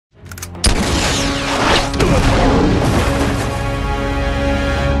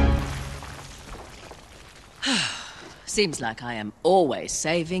Seems like I am always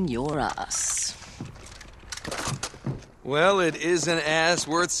saving your ass. Well, it is an ass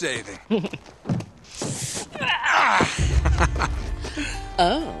worth saving.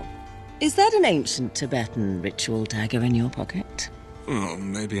 Oh. Is that an ancient Tibetan ritual dagger in your pocket? Oh,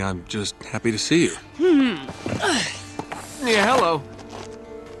 maybe I'm just happy to see you. Yeah, hello.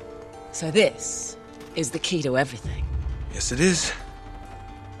 So this is the key to everything. Yes, it is.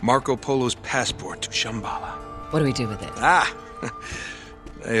 Marco Polo's passport to Shambhala. What do we do with it? Ah!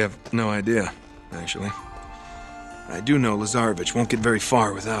 I have no idea, actually. I do know Lazarevic won't get very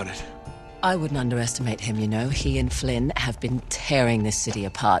far without it. I wouldn't underestimate him, you know. He and Flynn have been tearing this city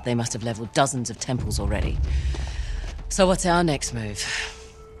apart. They must have leveled dozens of temples already. So what's our next move?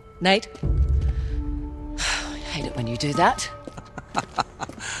 Nate? I hate it when you do that.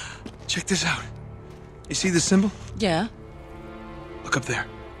 Check this out. You see this symbol? Yeah. Look up there.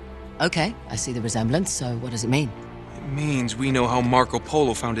 Okay, I see the resemblance, so what does it mean? It means we know how Marco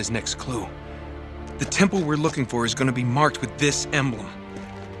Polo found his next clue. The temple we're looking for is going to be marked with this emblem.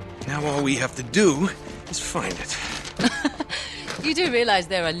 Now all we have to do is find it. You do realize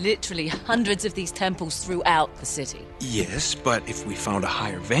there are literally hundreds of these temples throughout the city? Yes, but if we found a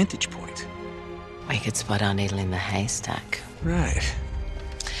higher vantage point... We could spot our needle in the haystack. Right.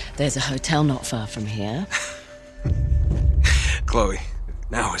 There's a hotel not far from here. Chloe,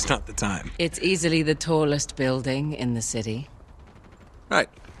 now is not the time. It's easily the tallest building in the city. Right.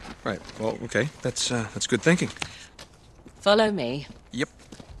 Well, okay. That's good thinking. Follow me.